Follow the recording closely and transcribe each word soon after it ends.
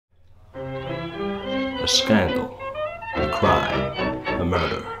A scandal, a crime, a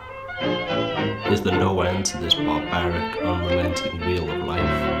murder. Is there no end to this barbaric, unrelenting wheel of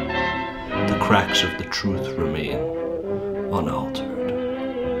life? The cracks of the truth remain unaltered.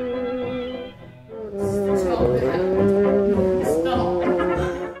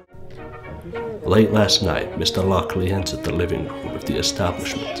 Late last night, Mr. Lockley entered the living room of the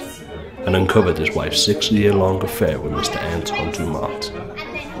establishment and uncovered his wife's 6-year-long affair with Mr. Anton Dumont.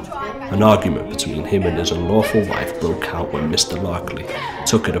 An argument between him and his unlawful wife broke out when Mr. Lockley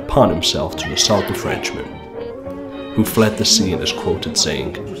took it upon himself to assault the Frenchman, who fled the scene as quoted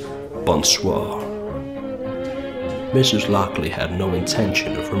saying, "Bonsoir." Mrs. Lockley had no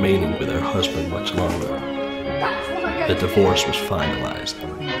intention of remaining with her husband much longer. The divorce was finalized.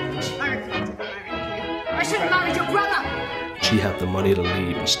 I should have married your brother! She had the money to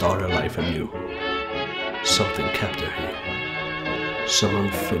leave and start her life anew. Something kept her here. Some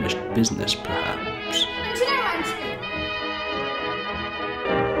unfinished business, perhaps.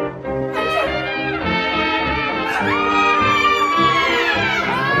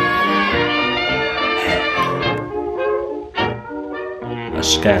 A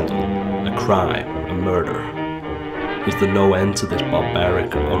scandal, a crime, a murder. Is there no end to this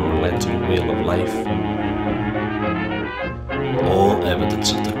barbaric, unrelenting wheel of life? All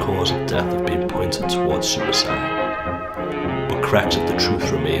evidence of the cause of death have been pointed towards suicide. But cracks of the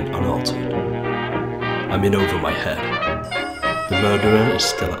truth remain unaltered. I'm in over my head. The murderer is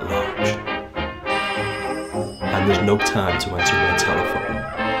still at large. And there's no time to answer my telephone.